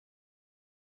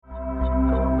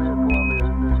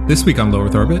This week on Low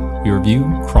Earth Orbit, we review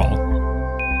Crawl.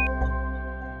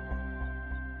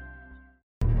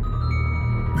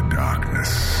 The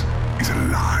darkness is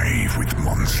alive with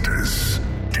monsters.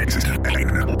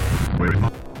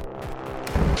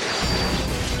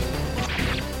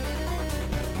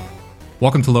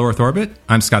 Welcome to Low Earth Orbit.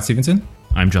 I'm Scott Stevenson.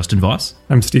 I'm Justin Voss.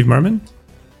 I'm Steve Merman.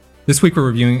 This week we're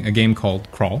reviewing a game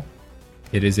called Crawl.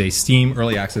 It is a Steam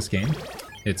early access game.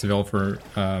 It's available for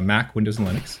Mac, Windows, and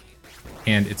Linux.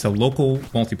 And it's a local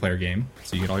multiplayer game.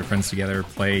 So you get all your friends together,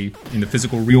 play in the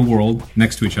physical real world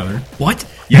next to each other.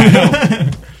 What? Yeah, I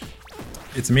know.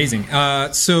 It's amazing.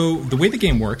 So the way the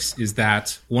game works is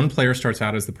that one player starts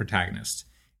out as the protagonist,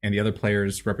 and the other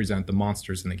players represent the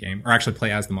monsters in the game, or actually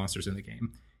play as the monsters in the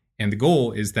game. And the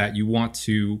goal is that you want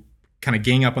to kind of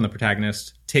gang up on the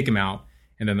protagonist, take him out,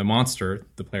 and then the monster,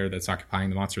 the player that's occupying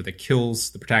the monster that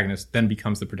kills the protagonist, then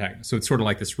becomes the protagonist. So it's sort of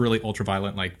like this really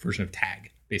ultra-violent like version of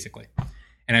tag, basically.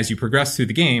 And as you progress through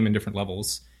the game in different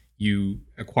levels, you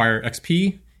acquire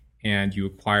XP and you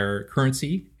acquire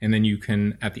currency. And then you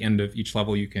can, at the end of each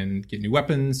level, you can get new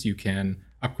weapons. You can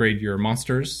upgrade your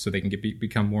monsters so they can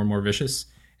become more and more vicious.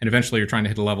 And eventually you're trying to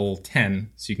hit a level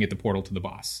 10 so you can get the portal to the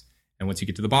boss. And once you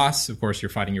get to the boss, of course, you're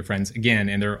fighting your friends again,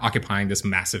 and they're occupying this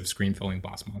massive screen-filling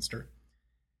boss monster.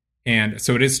 And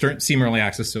so it is Steam Early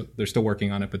Access, so they're still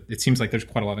working on it, but it seems like there's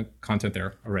quite a lot of content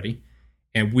there already.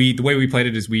 And the way we played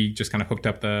it is we just kind of hooked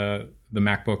up the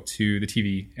MacBook to the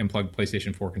TV and plugged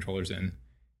PlayStation 4 controllers in.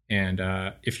 And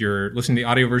if you're listening to the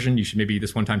audio version, you should maybe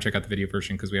this one time check out the video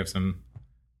version because we have some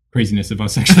craziness of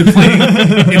us actually playing.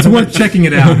 It's worth checking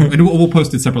it out. And we'll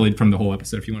post it separately from the whole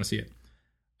episode if you want to see it.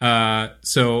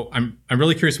 So I'm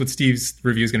really curious what Steve's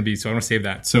review is going to be, so I want to save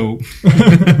that. So,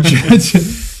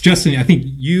 Justin, I think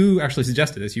you actually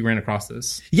suggested this. You ran across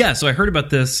this. Yeah, so I heard about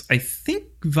this, I think,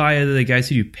 via the guys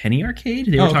who do Penny Arcade.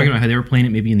 They were talking about how they were playing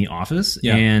it maybe in the office.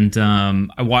 Yeah. And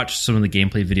I watched some of the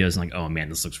gameplay videos and like, oh man,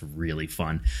 this looks really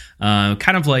fun.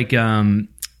 Kind of like Guacamelee,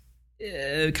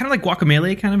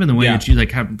 kind of in the way that you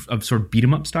like have a sort of beat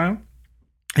 'em up style.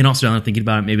 And also, now I'm thinking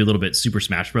about it, maybe a little bit Super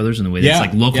Smash Brothers in the way that it's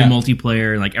like local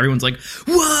multiplayer, and like everyone's like,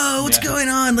 "Whoa, what's going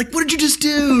on? Like, what did you just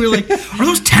do?" Or like, "Are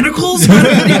those tentacles? How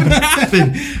did that even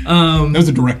happen?" That was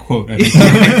a direct quote. I think,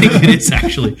 I think it is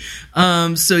actually.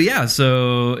 So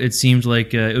it seemed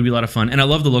like it would be a lot of fun, and I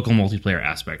love the local multiplayer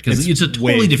aspect because it's a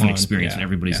totally different experience when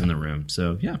everybody's in the room.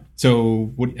 So yeah.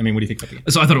 So what do you think about the game?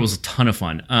 So I thought it was a ton of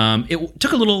fun. It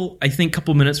took a little, I think,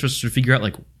 couple minutes for us to figure out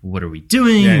like, what are we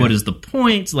doing? What is the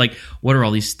point? Like, what are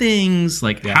all these things?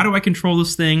 Like, how do I control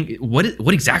this thing? What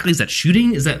exactly is that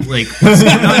shooting? Is that like what's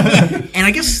going on? And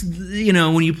I guess,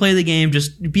 when you play the game,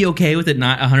 just be okay with it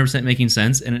not 100% making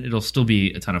sense, and it'll still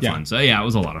be a ton of fun. So yeah, it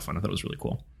was a lot of fun. I thought it was really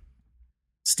cool.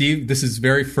 Steve, this is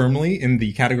very firmly in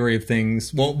the category of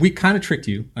things. Well, we kind of tricked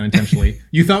you unintentionally.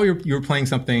 You thought you were playing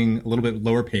something a little bit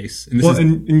lower pace. And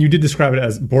and you did describe it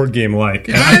as board game like.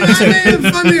 I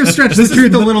may have stretched the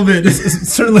truth a little bit. This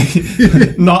is certainly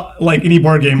not like any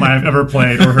board game I've ever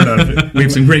played or heard of. We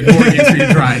have some great board games for you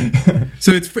to try.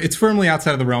 So it's firmly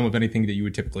outside of the realm of anything that you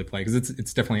would typically play because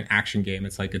it's definitely an action game.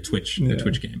 It's like a Twitch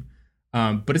game.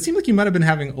 But it seemed like you might have been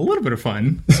having a little bit of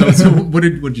fun. So what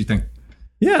did you think?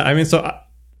 Yeah, I mean, so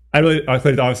I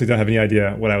obviously don't have any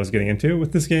idea what I was getting into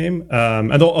with this game.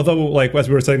 And although like as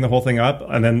we were setting the whole thing up,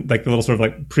 and then like the little sort of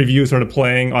like preview sort of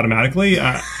playing automatically,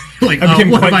 I became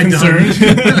quite concerned.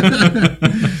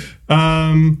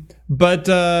 But one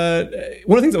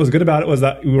of the things that was good about it was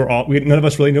that none of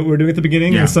us really knew what we were doing at the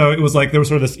beginning, and so it was like there was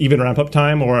sort of this even ramp up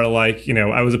time, or like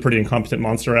I was a pretty incompetent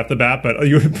monster off the bat, but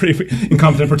you were a pretty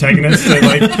incompetent protagonist, so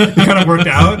like it kind of worked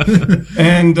out,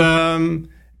 and.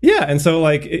 Yeah, and so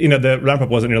like the ramp up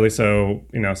wasn't nearly so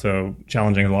so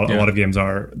challenging as a lot of games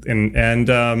are, and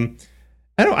I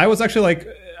don't know, I was actually like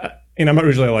I'm not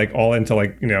usually like all into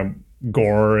like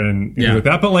gore and things like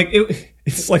that, but like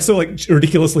it's like so like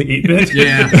ridiculously 8-bit.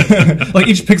 Yeah. Like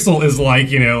each pixel is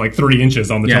like like 3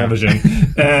 inches on the television,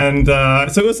 and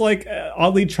so it was like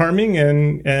oddly charming,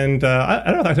 and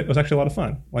I don't know, it was actually a lot of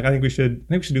fun. Like I think we should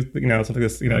do something like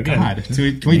this again. God,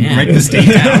 can we write this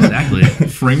date down? Exactly.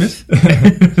 Frame it.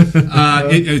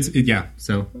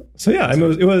 So yeah, I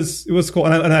mean, it was cool,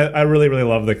 and I really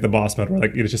love like the boss mode where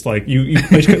like it's just like you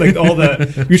like all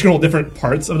the you control different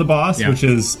parts of the boss, which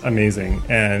is amazing,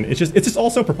 and it's just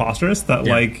also preposterous that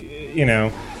like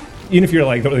even if you're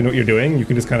like don't really know what you're doing, you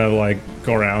can just kind of like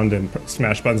go around and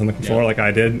smash buttons on the controller like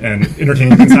I did, and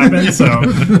entertaining things happen. So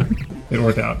it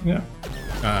worked out. Yeah.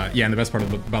 And the best part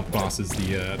about the boss is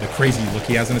the crazy look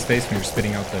he has on his face when you're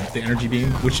spitting out the energy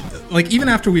beam, which, like, even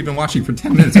after we've been watching for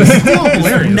 10 minutes, it's still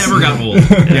hilarious. Never got old.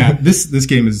 Yeah, this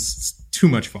game is too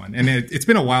much fun. And it's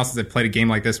been a while since I've played a game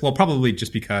like this. Well, probably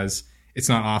just because it's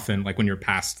not often like when you're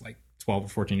past like 12 or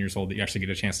 14 years old that you actually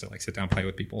get a chance to like sit down and play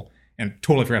with people. And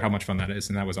totally forgot how much fun that is.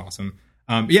 And that was awesome.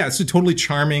 Yeah, it's a totally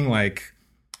charming, like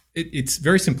it's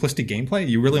very simplistic gameplay.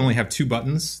 You really only have 2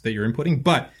 buttons that you're inputting,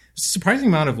 but there's a surprising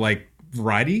amount of like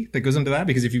variety that goes into that,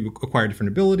 because if you acquire different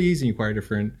abilities and you acquire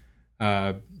different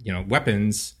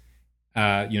weapons,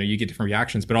 you get different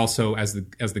reactions. But also as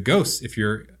the ghosts, if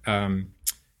you're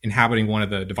inhabiting one of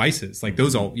the devices, like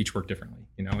those all each work differently,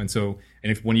 and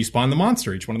if when you spawn the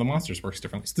monster, each one of the monsters works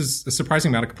differently. So there's a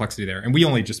surprising amount of complexity there, and we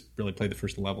only just really played the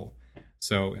first level,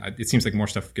 so it seems like more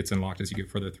stuff gets unlocked as you get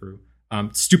further through.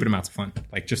 Stupid amounts of fun,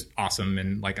 like just awesome,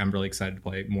 and like I'm really excited to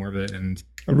play more of it. And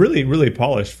really, really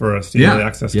polished for a Steam Early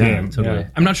Access game. Totally. Yeah.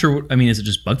 I'm not sure. Is it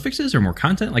just bug fixes or more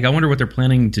content? Like, I wonder what they're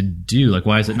planning to do. Like,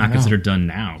 why is it not considered done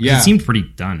now? Yeah, it seemed pretty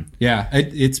done. Yeah,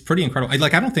 it's pretty incredible.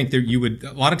 I don't think that you would.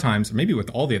 A lot of times, or maybe with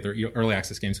all the other early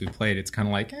access games we've played, it's kind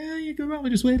of like, you could probably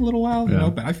just wait a little while,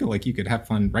 But I feel like you could have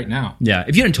fun right now. Yeah,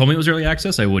 if you hadn't told me it was early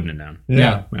access, I wouldn't have known.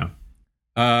 Yeah.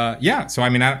 So I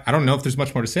don't know if there's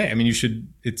much more to say. You should.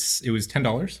 It was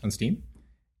 $10 on Steam,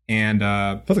 and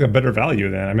feels like a better value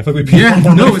then. I feel like we paid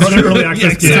more for early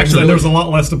access games, and there was a lot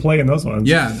less to play in those ones.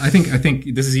 Yeah, I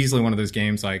think this is easily one of those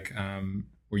games like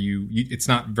where you it's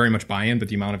not very much buy-in, but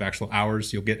the amount of actual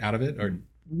hours you'll get out of it are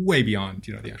way beyond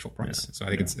the actual price. So I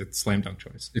think it's a slam dunk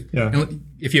choice.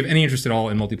 If you have any interest at all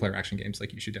in multiplayer action games,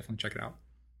 like you should definitely check it out.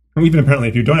 And even apparently,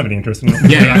 if you don't have any interest in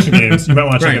action games, you might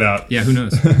want to check it out. Yeah, who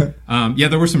knows? There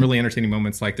were some really entertaining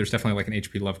moments. Like, there's definitely like an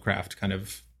H.P. Lovecraft kind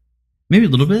of, maybe a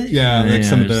little bit.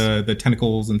 Some of the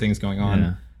tentacles and things going on.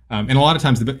 Yeah. And a lot of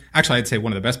times, actually, I'd say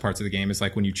one of the best parts of the game is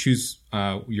like when you choose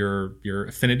your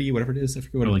affinity, whatever it is. I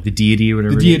forget what like the deity or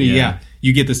whatever. The deity,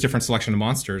 you get this different selection of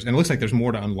monsters, and it looks like there's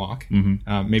more to unlock.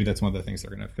 Mm-hmm. Maybe that's one of the things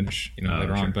they're going to finish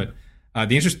later on, but.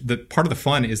 The part of the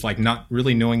fun is like not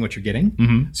really knowing what you're getting.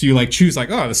 Mm-hmm. So you like choose like,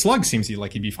 the slug seems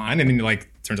like he'd be fine, and then you like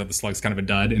turns out the slug's kind of a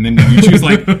dud, and then you choose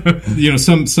like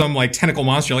some like tentacle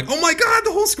monster. You're like, oh my god,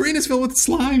 the whole screen is filled with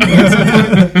slime.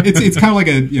 It's kind of like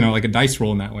a like a dice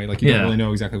roll in that way. Like you don't really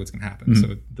know exactly what's going to happen.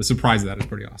 Mm-hmm. So the surprise of that is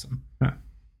pretty awesome. Huh.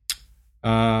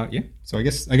 So I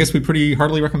guess we pretty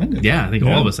heartily recommend it. Yeah, I think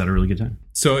all of us had a really good time.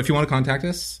 So if you want to contact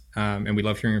us, and we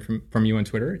love hearing from you on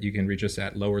Twitter, you can reach us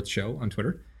at Low Earth Show on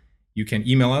Twitter. You can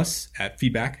email us at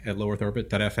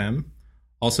feedback@lowearthorbit.fm.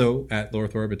 Also at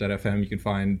lowearthorbit.fm, you can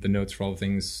find the notes for all the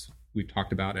things we've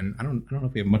talked about. And I don't know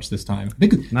if we have much this time. I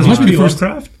think this must be the first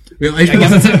craft. I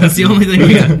guess that's the only thing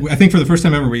we got. I think for the first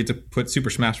time ever, we get to put Super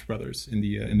Smash Brothers in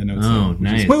the notes. Oh,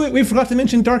 nice. Wait, we forgot to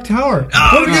mention Dark Tower. Oh,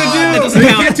 what are we gonna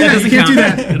do? You can't do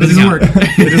that. It doesn't work.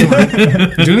 It doesn't work.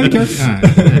 Do it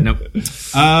again. Nope.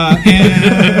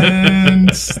 And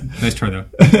nice try though.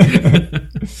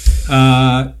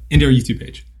 Into our YouTube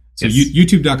page. So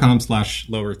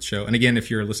youtube.com/Low Earth Show. And again,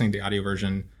 if you're listening to the audio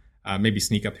version, maybe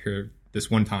sneak up here this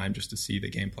one time just to see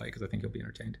the gameplay, because I think you'll be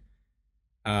entertained.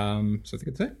 So I think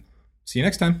that's it. See you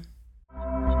next time.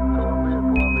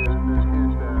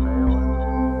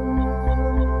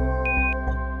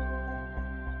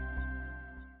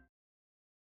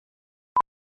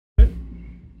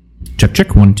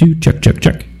 Check 1 2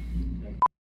 check.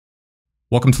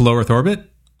 Welcome to Low Earth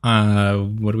Orbit.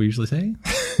 What do we usually say?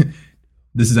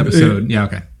 This is episode. Yeah,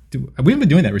 okay. We haven't been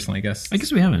doing that recently, I guess. I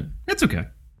guess we haven't. That's okay.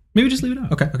 Maybe just leave it out.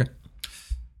 Okay.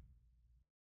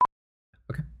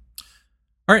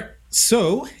 All right.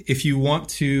 So if you want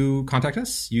to contact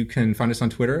us, you can find us on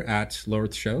Twitter at Low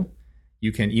Earth Show.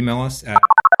 You can email us at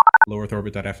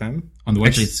lowearthorbit.fm. On the website.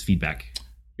 Actually, it's feedback.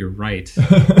 You're right.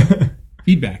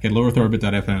 Feedback at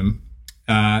lowearthorbit.fm.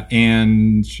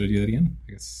 And should I do that again?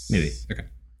 I guess. Maybe. Okay.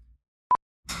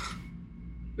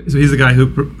 So he's the guy who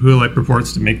like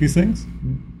purports to make these things?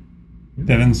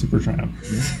 Devin Supertramp.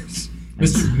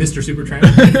 Mr. Supertramp.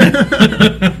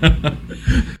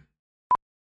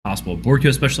 Possible.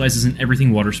 Boardco specializes in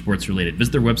everything water sports related.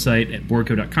 Visit their website at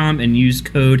boardco.com and use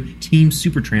code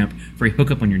TEAMSUPERTRAMP for a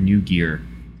hookup on your new gear.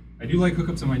 I do like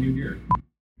hookups on my new gear.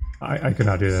 I could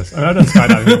not do this. I've done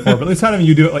skydiving before, but at least having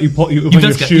you do it, like you open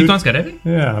your chute. You've done skydiving?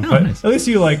 Yeah, but nice. At least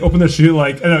you like open the chute.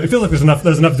 Like I don't know, it feels like there's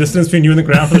enough distance between you and the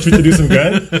ground for the chute to do some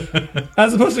good.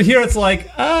 As opposed to here, it's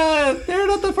like they're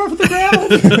not that far from the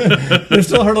ground. They're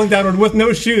still hurtling downward with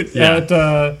no chute.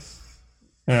 Yeah.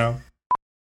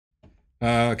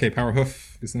 Okay, Power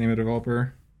Hoof is the name of the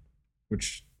developer,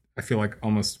 which I feel like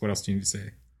almost. What else do you need to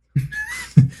say?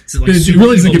 It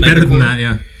really doesn't get better than that.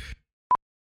 Yeah.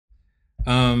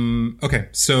 Okay,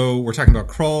 so we're talking about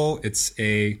Crawl. It's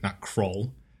not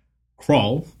Crawl.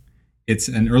 Crawl. It's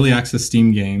an early access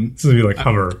Steam game. This would be like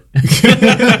Hover.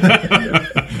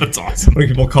 That's awesome. Like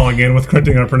people calling in with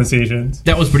correcting our pronunciations.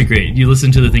 That was pretty great. You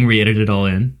listened to the thing where you edited it all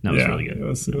in. That was really good. It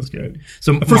was good.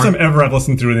 So the first time ever I've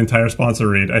listened through an entire sponsor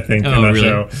read, I think, in that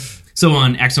show. So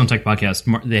on Axon Tech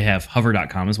Podcast, they have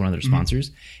hover.com as one of their sponsors.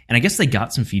 And I guess they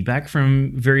got some feedback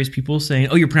from various people saying,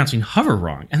 oh, you're pronouncing hover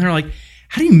wrong. And they're like,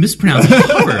 how do you mispronounce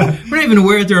hover? We're not even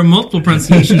aware that there are multiple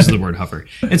pronunciations of the word hover.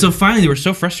 And so finally they were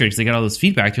so frustrated because they got all this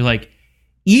feedback. They're like,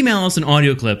 email us an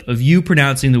audio clip of you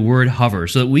pronouncing the word hover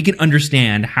so that we can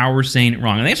understand how we're saying it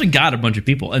wrong. And they actually got a bunch of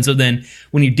people. And so then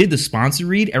when you did the sponsor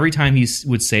read, every time he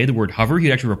would say the word hover,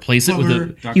 he'd actually replace it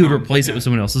with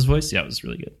someone else's voice. Yeah, it was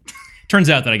really good.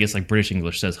 Turns out that I guess like British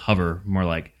English says hover more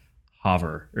like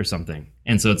hover or something.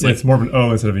 And so it's more of an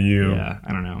O instead of a U. Yeah,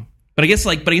 I don't know. But I guess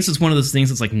it's one of those things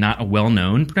that's like not a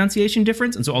well-known pronunciation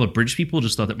difference. And so all the British people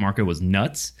just thought that Marco was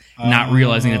nuts, not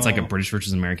realizing it's like a British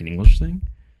versus American English thing.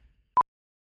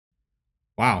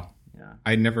 Wow. Yeah.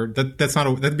 I never. That's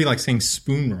not. That'd be like saying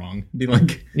spoon wrong. It'd be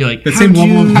like you're like the same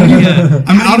level.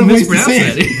 I'm out of ways to say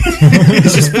it.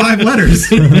 It's just 5 letters.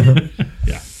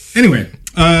 Yeah. Anyway,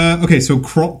 okay. So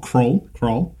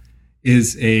Crawl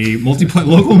is a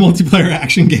local multiplayer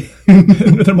action game.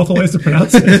 There are multiple ways to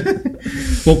pronounce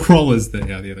it. Well, Crawl is the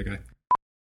other guy.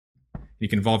 You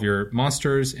can evolve your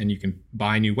monsters, and you can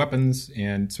buy new weapons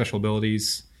and special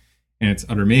abilities. And it's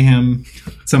utter mayhem.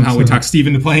 Somehow we talked Steve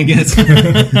into playing it.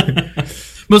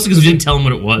 Mostly because we didn't tell him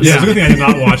what it was. Yeah, it's a good thing I did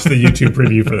not watch the YouTube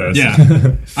preview for this. Yeah.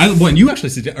 You actually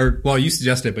you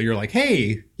suggested it, but you're like,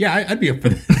 hey, yeah, I'd be up for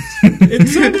this. It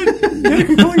sounded, you had a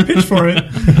compelling pitch for it.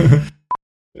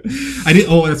 I did.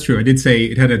 Oh, that's true. I did say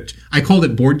it had I called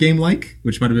it board game like,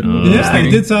 which might have been. It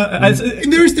did sound.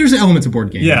 There's elements of board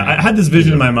game. Yeah, I had this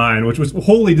vision in my mind, which was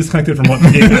wholly disconnected from what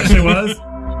the game actually was.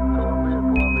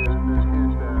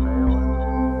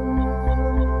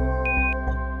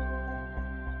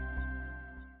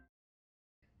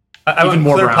 I went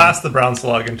more past the brown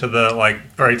slug into the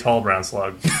very tall brown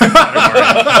slug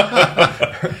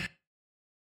category.